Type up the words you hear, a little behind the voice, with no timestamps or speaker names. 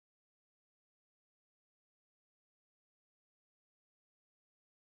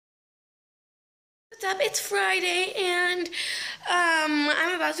what's up? It's Friday and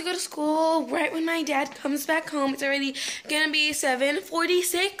I'm about to go to school right when my dad comes back home. It's already gonna be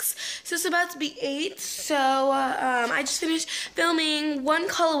 7:46, so it's about to be 8. So I just finished filming One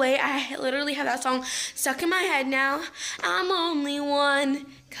Call Away. I literally have that song stuck in my head now. I'm only one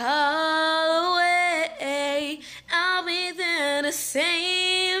call away. I'll be there to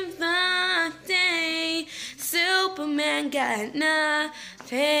save the day. Superman got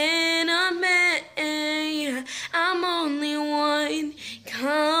nothing on me. I'm only one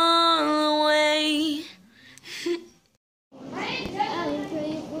call away.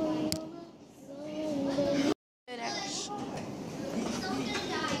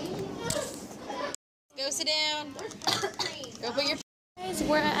 Go sit down. Go put your... Guys,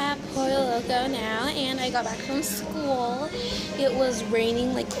 we're at Pollo Loco now, and I got back from school. It was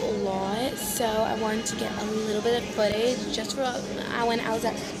raining like a lot, so I wanted to get a little bit of footage just for when I was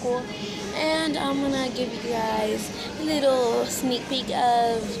at school. And I'm gonna give you guys a little sneak peek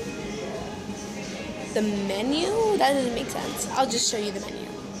of the menu. That doesn't make sense. I'll just show you the menu.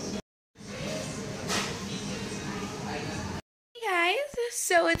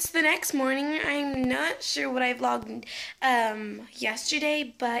 So it's the next morning. I'm not sure what I vlogged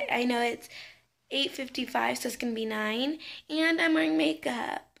yesterday, but I know it's 8:55, so it's gonna be 9. And I'm wearing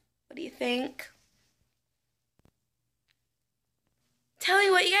makeup. What do you think? Tell me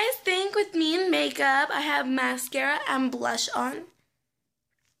what you guys think with me and makeup. I have mascara and blush on.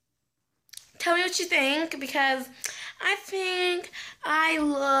 Tell me what you think, because I think I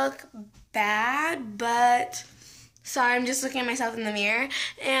look bad, but sorry, I'm just looking at myself in the mirror,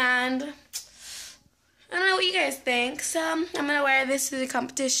 and I don't know what you guys think. So I'm gonna wear this to the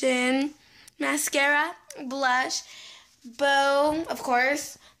competition. Mascara, blush, bow, of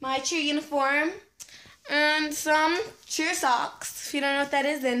course, my cheer uniform, and some cheer socks. If you don't know what that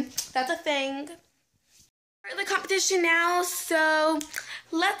is, then that's a thing. We're at the competition now, so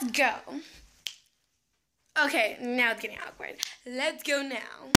let's go. Okay, now it's getting awkward. Let's go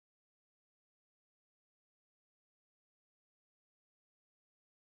now.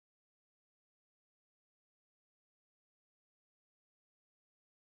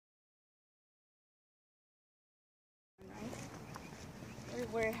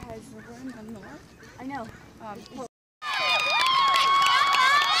 Where it has the room on the north. I know.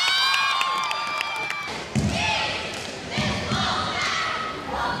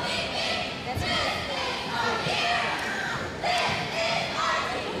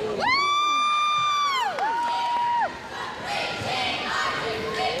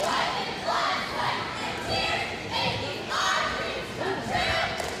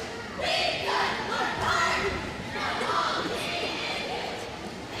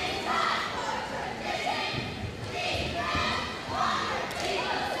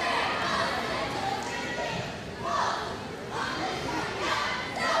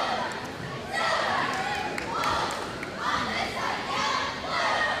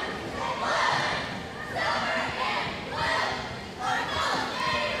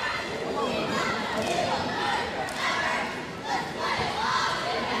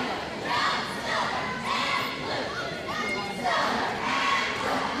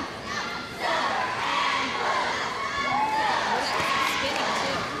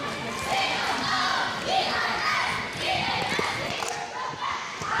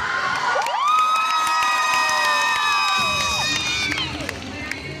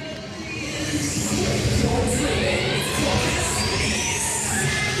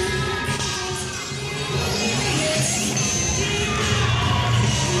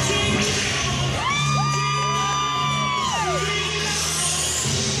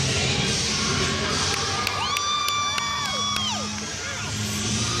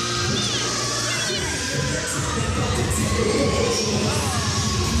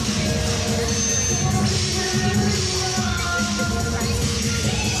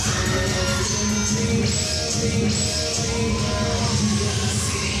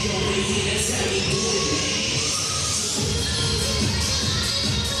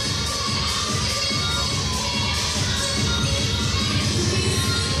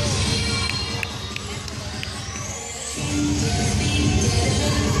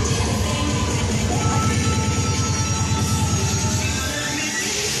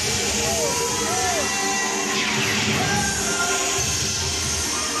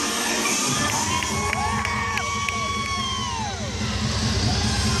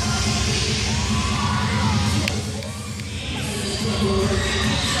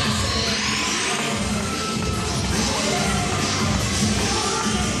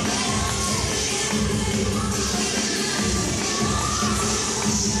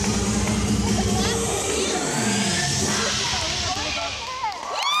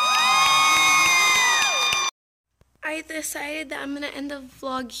 decided that I'm gonna end the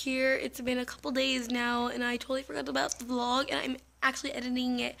vlog here. It's been a couple days now and I totally forgot about the vlog, and I'm actually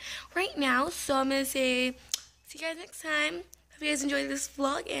editing it right now. So I'm gonna say see you guys next time. Hope you guys enjoyed this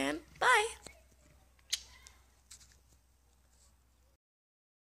vlog, and bye.